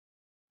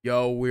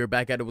Yo, we're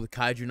back at it with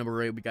Kaiju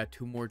number 8. We got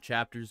 2 more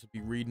chapters to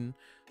be reading.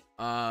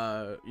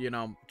 You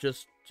know,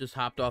 just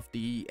hopped off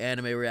the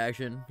anime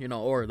reaction, you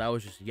know, or that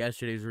was just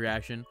yesterday's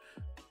reaction.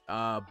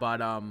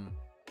 But I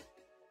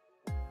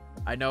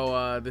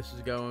know this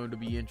is going to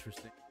be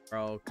interesting,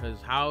 bro, because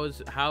how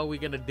are we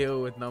gonna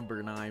deal with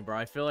number 9, bro?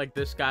 I feel like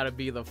this gotta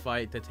be the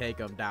fight to take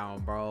him down,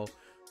 bro.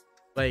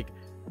 Like,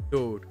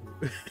 dude,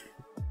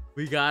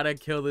 we gotta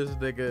kill this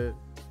nigga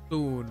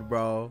soon,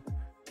 bro.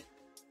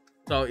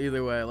 So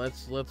either way,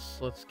 let's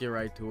get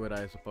right to it,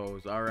 I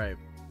suppose. All right,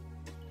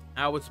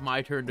 now it's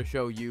my turn to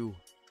show you.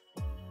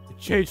 It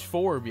changed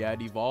form, yeah,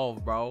 it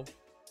evolved, bro.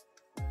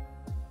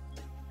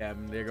 Yeah,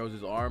 and there goes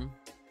his arm.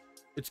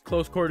 Its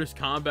close quarters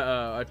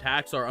combat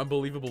attacks are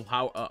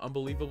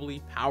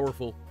unbelievably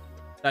powerful.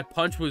 That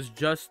punch was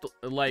just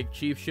like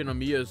Chief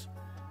Shinomiya's.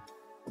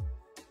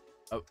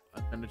 Oh,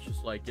 and it's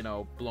just like, you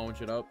know, blowing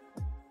shit up,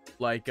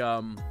 like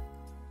 9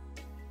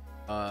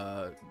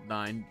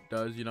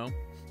 does, you know.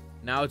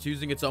 Now it's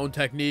using its own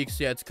techniques.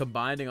 Yeah, it's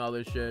combining all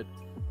this shit.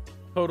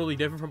 Totally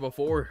different from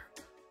before.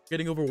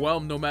 Getting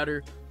overwhelmed no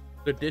matter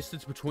the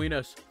distance between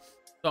us.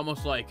 It's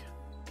almost like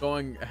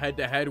going head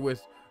to head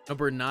with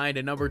number 9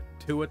 and number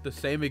 2 at the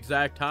same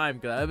exact time.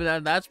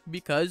 That's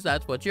because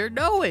that's what you're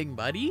doing,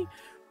 buddy.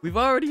 We've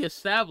already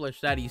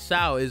established that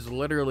Isao is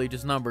literally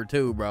just number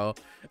 2, bro.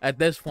 At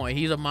this point,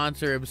 he's a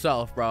monster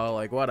himself, bro.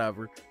 Like,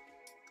 whatever.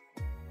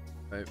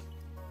 Right.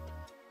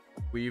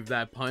 Weave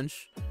that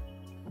punch.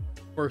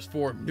 First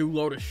form, new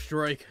Lotus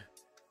Strike.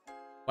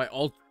 My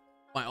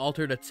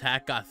altered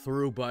attack got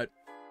through, but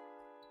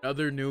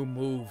another new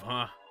move,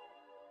 huh?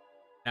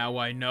 Now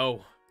I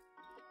know.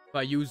 If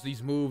I use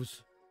these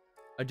moves,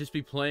 I'd just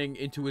be playing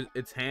into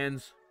its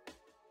hands.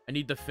 I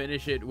need to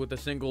finish it with a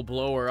single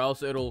blow, or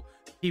else it'll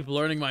keep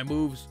learning my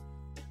moves.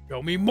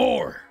 Show me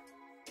more.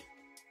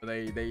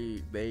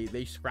 They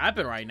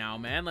scrapping right now,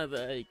 man.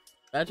 Like,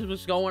 that's just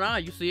what's going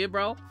on. You see it,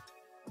 bro?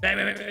 Bang,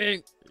 bang, bang,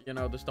 bang. You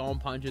know, the stone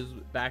punches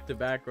back to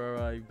back,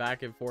 or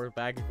back and forth,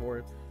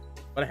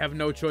 but I have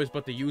no choice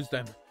but to use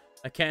them.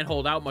 I can't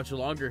hold out much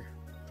longer.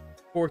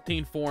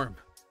 14 form,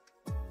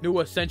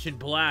 new ascension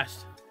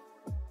blast.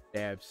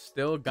 Yeah, I've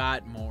still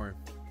got more.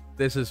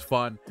 This is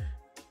fun.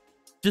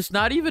 Just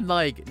not even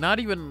like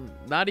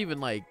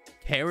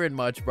caring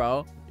much,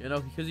 bro, you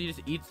know, because he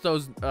just eats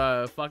those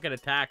fucking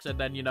attacks and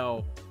then, you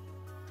know,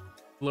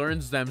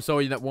 learns them so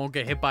he won't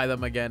get hit by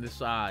them again. It's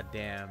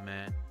damn,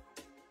 man.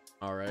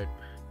 All right,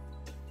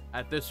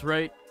 at this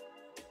rate,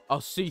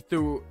 I'll see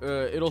through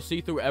it'll see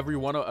through every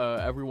one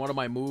of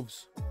my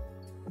moves.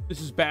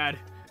 This is bad.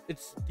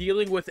 It's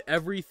dealing with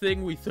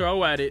everything we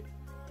throw at it.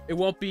 It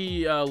won't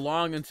be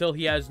long until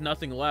he has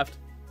nothing left.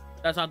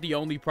 That's not the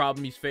only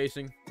problem he's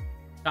facing.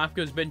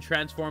 Kafka's been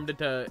transformed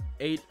into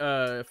 8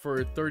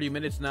 for 30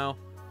 minutes now.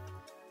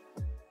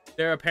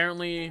 There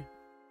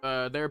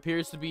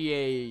appears to be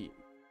a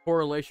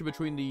correlation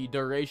between the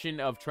duration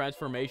of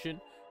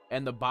transformation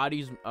and the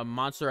body's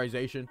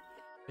monsterization.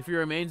 If he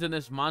remains in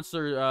this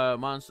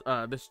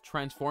this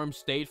transformed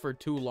state for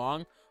too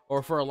long,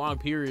 or for a long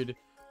period,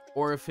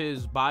 or if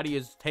his body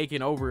is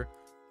taken over,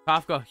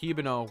 Kafka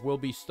Hibino will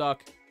be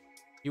stuck.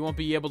 He won't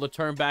be able to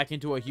turn back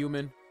into a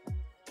human.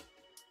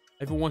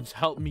 Everyone's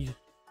helped me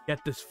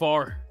get this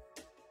far.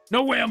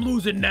 No way I'm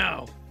losing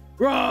now.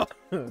 All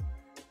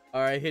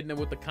right, hitting it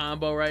with the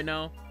combo right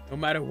now. No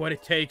matter what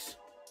it takes,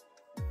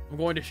 I'm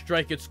going to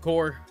strike its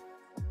core.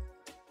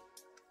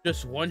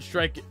 Just one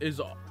strike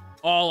is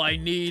all I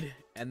need,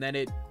 and then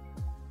it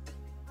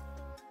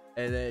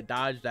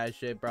dodged that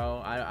shit,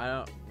 bro. I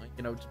don't, like,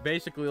 you know, it's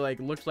basically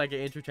like looks like an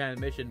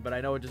inter-transmission, but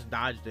I know it just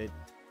dodged it.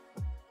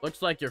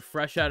 Looks like you're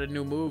fresh out of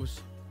new moves.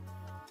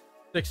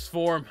 6th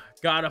form,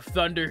 God of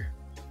Thunder.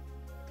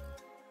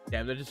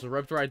 Damn, that just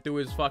ripped right through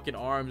his fucking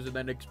arms and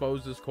then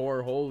exposed his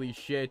core. Holy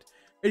shit.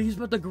 And he's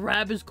about to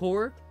grab his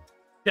core?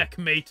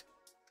 Checkmate.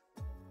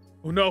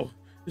 Oh no,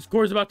 his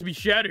core is about to be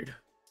shattered.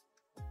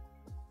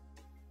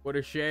 What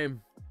a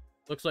shame.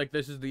 Looks like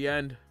this is the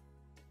end.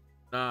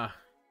 Nah.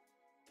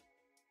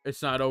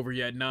 It's not over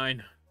yet,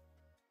 9.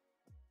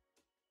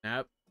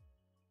 Snap.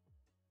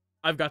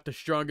 I've got the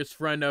strongest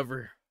friend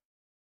ever.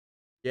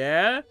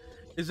 Yeah?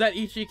 Is that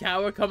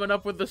Ichikawa coming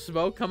up with the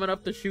smoke, coming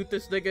up to shoot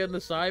this nigga in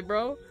the side,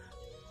 bro?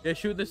 They're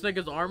shooting this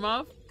nigga's arm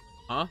off?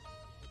 Huh?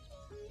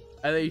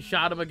 And they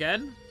shot him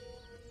again?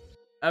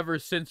 Ever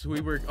since we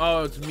were...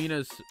 Oh, it's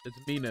Mina.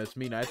 It's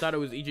Mina. I thought it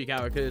was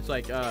Ichikawa, because it's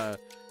like,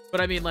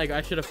 But I mean, like,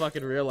 I should have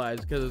fucking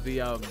realized, because of the,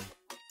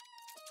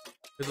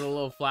 there's a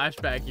little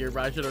flashback here,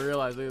 but I should have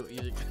realized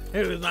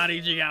it was not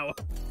Ichikawa.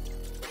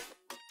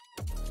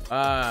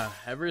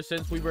 Ever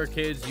since we were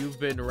kids, you've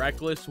been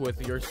reckless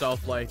with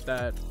yourself like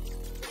that.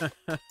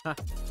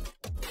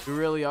 You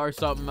really are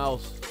something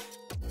else.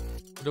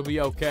 It'll be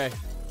okay.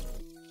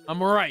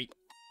 I'm right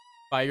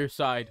by your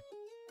side.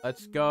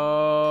 Let's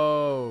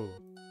go.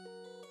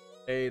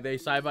 They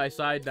side by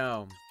side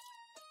now.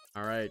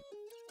 All right.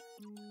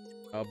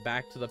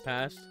 Back to the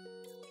past.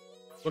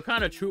 What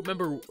kind of troop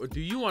member do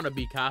you want to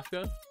be,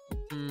 Kafka?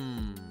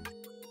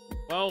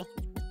 Well,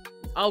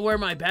 I'll wear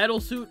my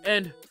battle suit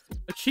and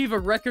achieve a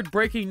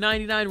record-breaking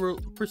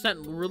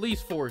 99%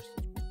 release force.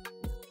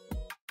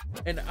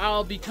 And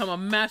I'll become a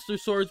master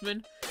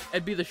swordsman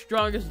and be the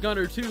strongest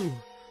gunner too.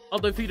 I'll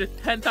defeat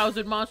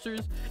 10,000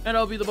 monsters and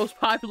I'll be the most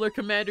popular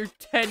commander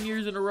 10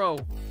 years in a row.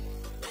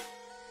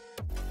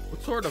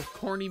 What sort of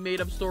corny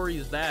made-up story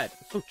is that?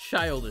 So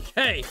childish.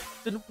 Hey,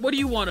 then what do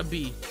you want to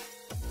be?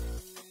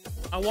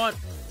 I want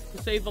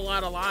to save a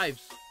lot of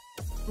lives.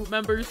 Group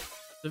members,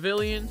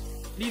 civilians,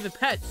 and even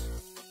pets.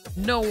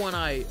 No one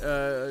I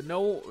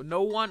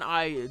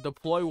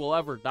deploy will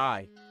ever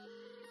die.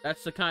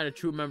 That's the kind of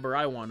troop member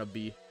I want to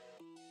be.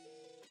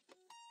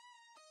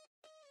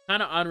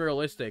 Kind of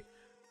unrealistic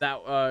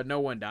that no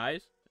one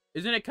dies.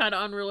 Isn't it kind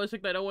of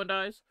unrealistic that no one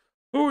dies?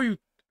 Who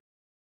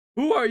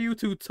are you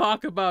to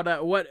talk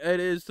about what it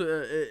is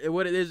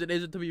and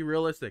isn't to be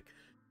realistic?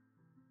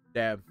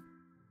 Damn.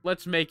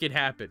 Let's make it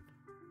happen.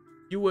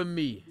 You and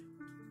me.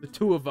 The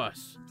two of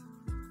us.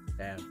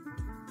 Damn.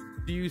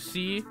 Do you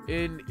see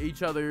in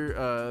each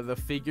other the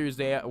figures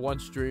they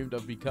once dreamed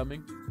of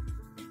becoming?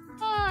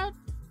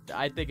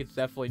 I think it's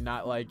definitely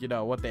not like, you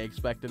know, what they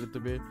expected it to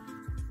be.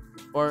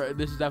 Or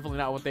this is definitely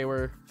not what they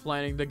were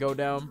planning to go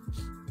down.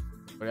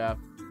 But yeah.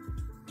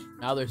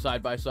 Now they're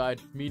side by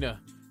side. Mina,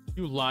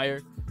 you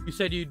liar. You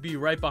said you'd be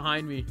right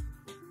behind me.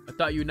 I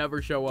thought you'd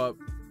never show up.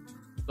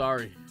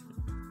 Sorry.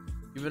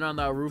 Even on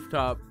that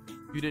rooftop,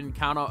 you didn't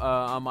count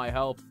on my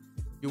help.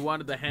 You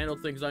wanted to handle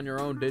things on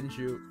your own, didn't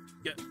you?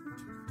 Yeah.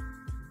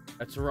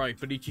 That's right,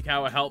 but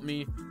Ichikawa helped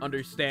me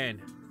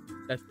understand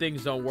that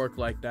things don't work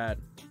like that.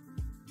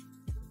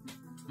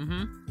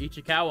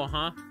 Ichikawa,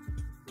 huh?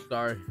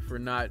 Sorry for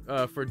not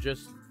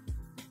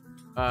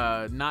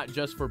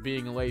just for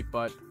being late,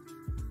 but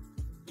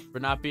for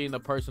not being the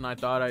person I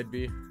thought I'd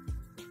be.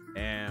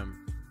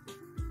 Damn.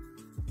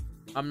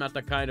 I'm not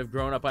the kind of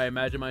grown-up I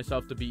imagine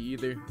myself to be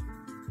either.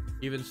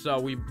 Even so,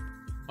 we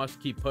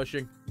must keep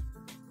pushing.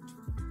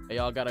 Hey,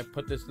 y'all gotta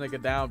put this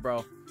nigga down,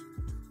 bro.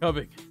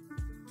 Coming.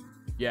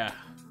 Yeah.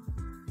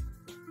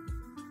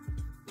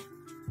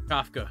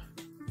 Kafka.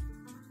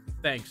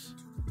 Thanks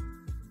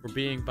for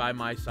being by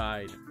my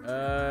side.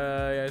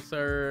 Yes,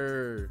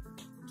 sir.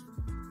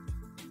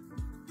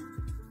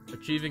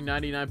 Achieving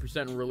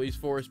 99% release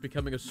force,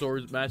 becoming a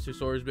master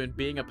swordsman,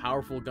 being a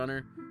powerful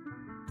gunner.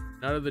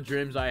 None of the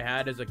dreams I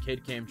had as a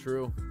kid came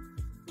true.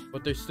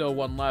 But there's still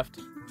one left.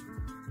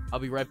 I'll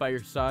be right by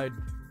your side.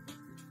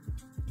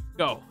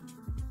 Go.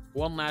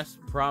 One last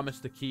promise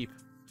to keep.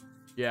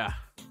 Yeah.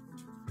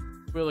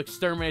 We'll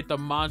exterminate the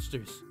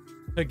monsters.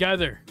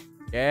 Together.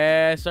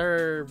 Yes,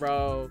 sir,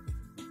 bro.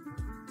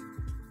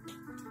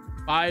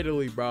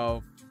 Finally,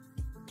 bro.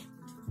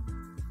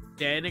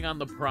 Standing on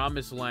the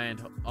promised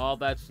land. All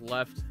that's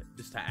left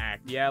is to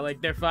act. Yeah,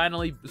 like they're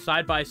finally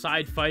side by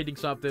side fighting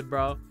something,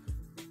 bro.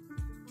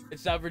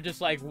 It's never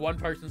just like one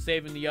person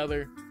saving the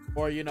other,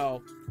 or you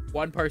know,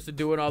 one person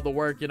doing all the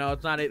work. You know,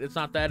 it's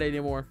not that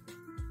anymore.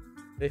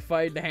 They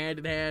fight hand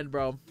in hand,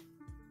 bro.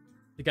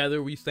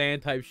 Together we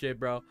stand type shit,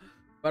 bro.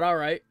 But all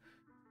right,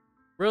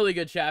 really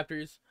good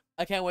chapters.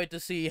 I can't wait to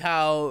see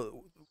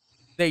how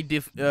they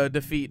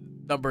defeat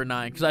number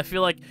 9, because I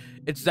feel like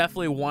it's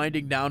definitely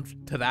winding down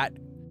to that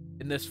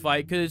in this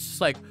fight, because it's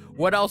just like,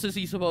 what else is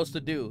he supposed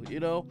to do? You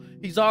know,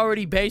 he's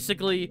already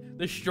basically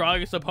the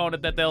strongest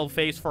opponent that they'll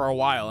face for a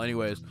while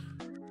anyways.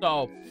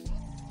 So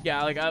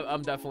yeah, like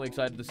I'm definitely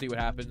excited to see what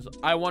happens.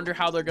 I wonder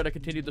how they're gonna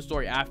continue the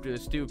story after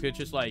this too, because it's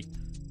just like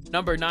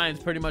number 9's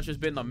pretty much has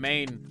been the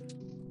main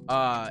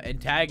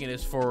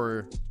antagonist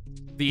for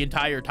the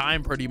entire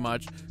time pretty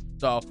much.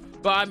 So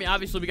but I mean,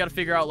 obviously we got to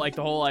figure out like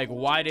the whole like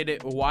why did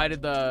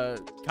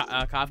the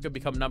Kafka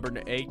become number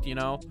 8, you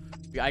know?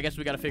 I guess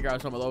we got to figure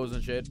out some of those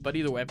and shit. But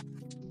either way,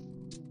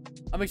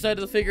 I'm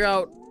excited to figure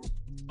out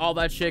all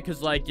that shit,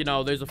 because like, you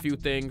know, there's a few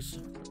things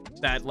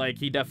that like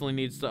he definitely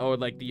needs to, or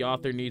like the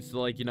author needs to,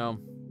 like, you know,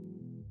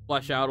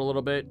 flesh out a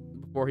little bit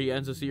before he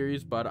ends the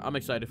series. But I'm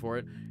excited for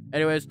it.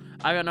 Anyways,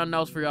 I got nothing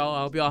else for y'all.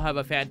 I hope y'all have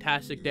a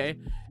fantastic day,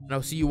 and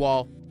I'll see you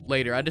all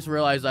later. I just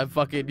realized I'm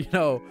fucking, you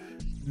know,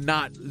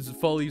 not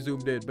fully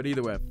zoomed in, but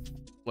either way,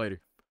 later.